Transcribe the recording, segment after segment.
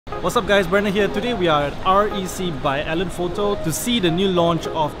What's up guys, Brandon here. Today we are at REC by Alan Photo to see the new launch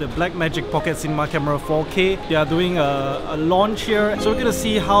of the Blackmagic Pocket Cinema Camera 4K. They are doing a launch here, so we're gonna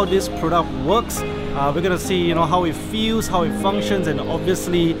see how this product works. We're gonna see how it feels, how it functions, and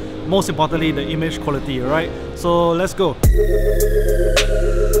obviously, most importantly, the image quality, right? So let's go.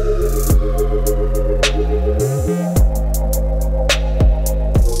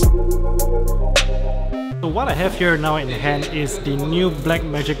 So what I have here now in hand is the new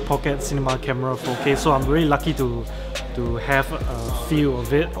Blackmagic Pocket Cinema Camera 4K. So I'm really lucky to have a feel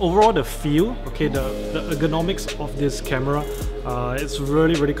of it. Overall, the feel, okay, the ergonomics of this camera, it's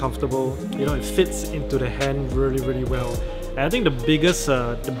really comfortable. It fits into the hand really well. And I think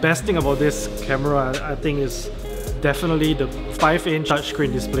the best thing about this camera, I think, is definitely the 5-inch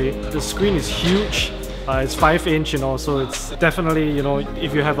touchscreen display. The screen is huge. It's 5-inch, so it's definitely,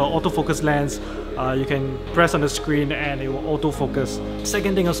 if you have an autofocus lens, you can press on the screen and it will autofocus.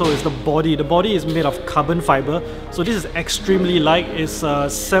 Second thing also is the body. The body is made of carbon fiber, so this is extremely light. It's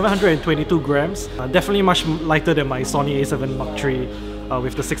 722 grams, definitely much lighter than my Sony A7 Mark III.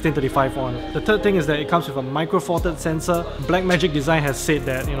 With the 1635 on. The third thing is that it comes with a micro four thirds sensor. Blackmagic Design has said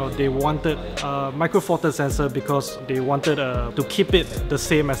that they wanted a micro four thirds sensor because they wanted to keep it the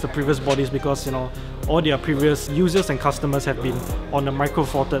same as the previous bodies, because all their previous users and customers have been on the micro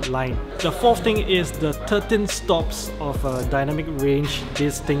four thirds line. The fourth thing is the 13 stops of dynamic range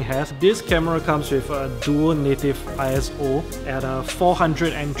this thing has. This camera comes with a dual native ISO at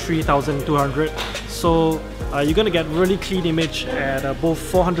 400 and 3200. So you're gonna get really clean image at both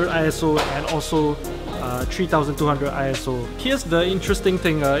 400 ISO and also 3200 ISO. Here's the interesting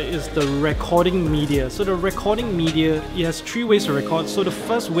thing, is the recording media. So the recording media, it has 3 ways to record. So the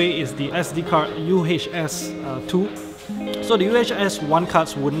first way is the SD card UHS 2. So the UHS 1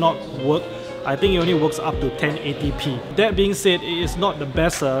 cards would not work. I think it only works up to 1080p. That being said, it is not the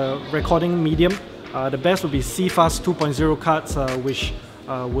best recording medium. The best would be CFast 2.0 cards, which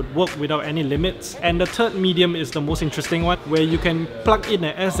would work without any limits. And the third medium is the most interesting one, where you can plug in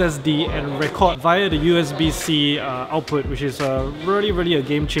an SSD and record via the USB-C output, which is really a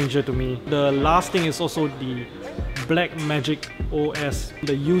game changer to me. The last thing is also the Blackmagic OS.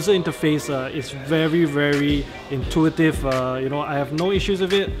 The user interface is very intuitive. I have no issues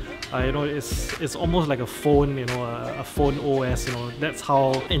with it. It's almost like a phone, a phone OS. That's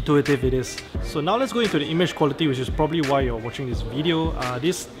how intuitive it is. So now let's go into the image quality, which is probably why you're watching this video.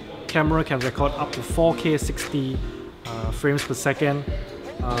 This camera can record up to 4K 60 frames per second.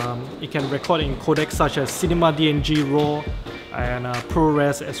 It can record in codecs such as Cinema DNG RAW and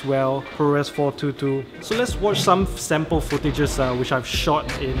ProRes as well, ProRes 422. So let's watch some sample footages which I've shot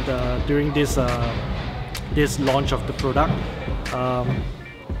during this launch of the product.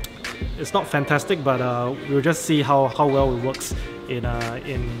 It's not fantastic, but we'll just see how well it works in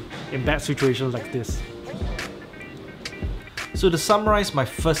bad situations like this. So to summarize my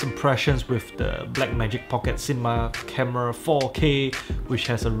first impressions with the Blackmagic Pocket Cinema Camera 4K, which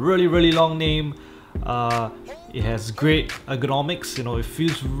has a really long name, it has great ergonomics. It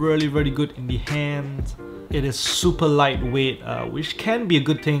feels really good in the hand. It is super lightweight, which can be a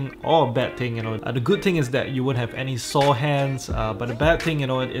good thing or a bad thing. The good thing is that you won't have any sore hands, but the bad thing,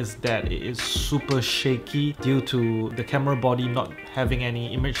 is that it is super shaky due to the camera body not having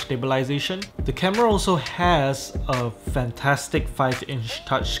any image stabilization. The camera also has a fantastic 5-inch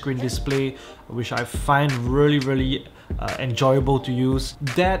touchscreen display, which I find really enjoyable to use.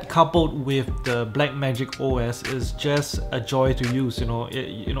 That coupled with the Blackmagic OS is just a joy to use.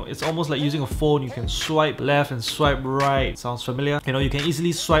 It's almost like using a phone. You can swipe left and swipe right. Sounds familiar? You can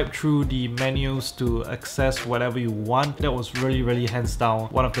easily swipe through the menus to access whatever you want. That was really hands down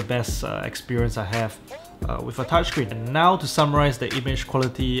one of the best experience I have with a touchscreen. And now to summarize the image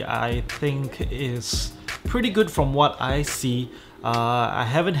quality, I think is pretty good from what I see. I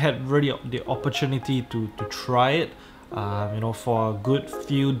haven't had really the opportunity to try it for a good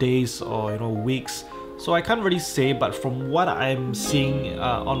few days or weeks, so I can't really say, but from what I'm seeing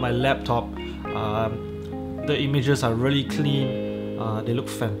on my laptop, the images are really clean. They look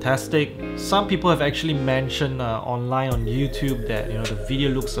fantastic. Some people have actually mentioned online on YouTube that the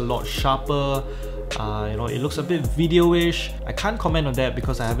video looks a lot sharper. It looks a bit video-ish. I can't comment on that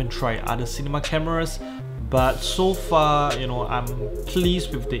because I haven't tried other cinema cameras. But so far, I'm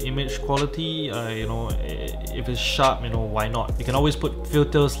pleased with the image quality. If it's sharp, why not? You can always put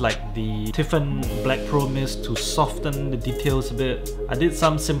filters like the Tiffin Black Pro Mist to soften the details a bit. I did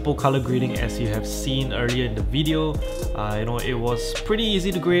some simple color grading, as you have seen earlier in the video. It was pretty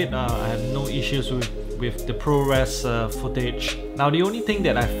easy to grade. I have no issues with with the ProRes footage. Now the only thing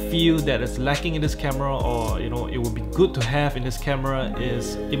that I feel that is lacking in this camera, or you know, it would be good to have in this camera,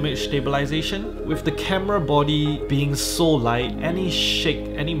 is image stabilization. With the camera body being so light, any shake,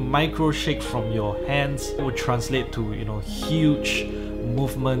 any micro shake from your hands would translate to, you know, huge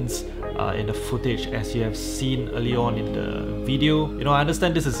movements in the footage, as you have seen early on in the video. You know, I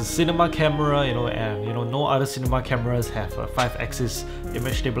understand this is a cinema camera, you know, and you know, no other cinema cameras have a 5-axis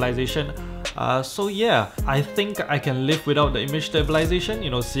image stabilization. So yeah, I think I can live without the image stabilization, you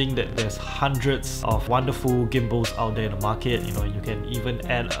know, seeing that there's hundreds of wonderful gimbals out there in the market. You know, you can even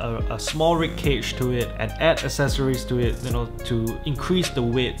add a small rig cage to it and add accessories to it, you know, to increase the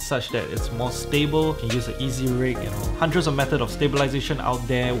weight such that it's more stable. You can use an easy rig, you know, hundreds of methods of stabilization out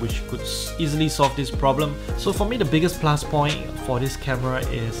there which could easily solve this problem. So for me, the biggest plus point for this camera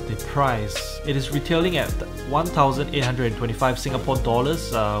is the price. It is retailing at 1,825 Singapore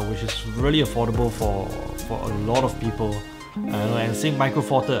dollars, which is really affordable for a lot of people. And seeing micro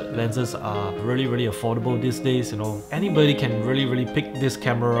four third lenses are really affordable these days. You know, anybody can really pick this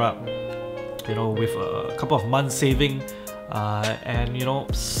camera up, you know, with a couple of months saving, and you know,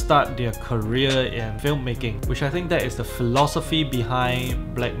 start their career in filmmaking, which I think that is the philosophy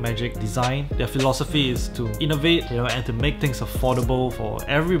behind Blackmagic design. Their philosophy is to innovate, you know, and to make things affordable for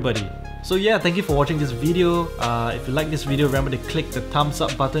everybody. So yeah, thank you for watching this video. If you like this video, remember to click the thumbs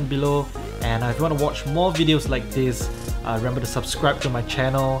up button below, and if you want to watch more videos like this, remember to subscribe to my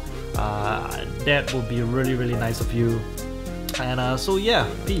channel. That would be really nice of you. And so yeah,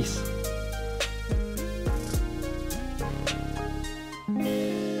 peace.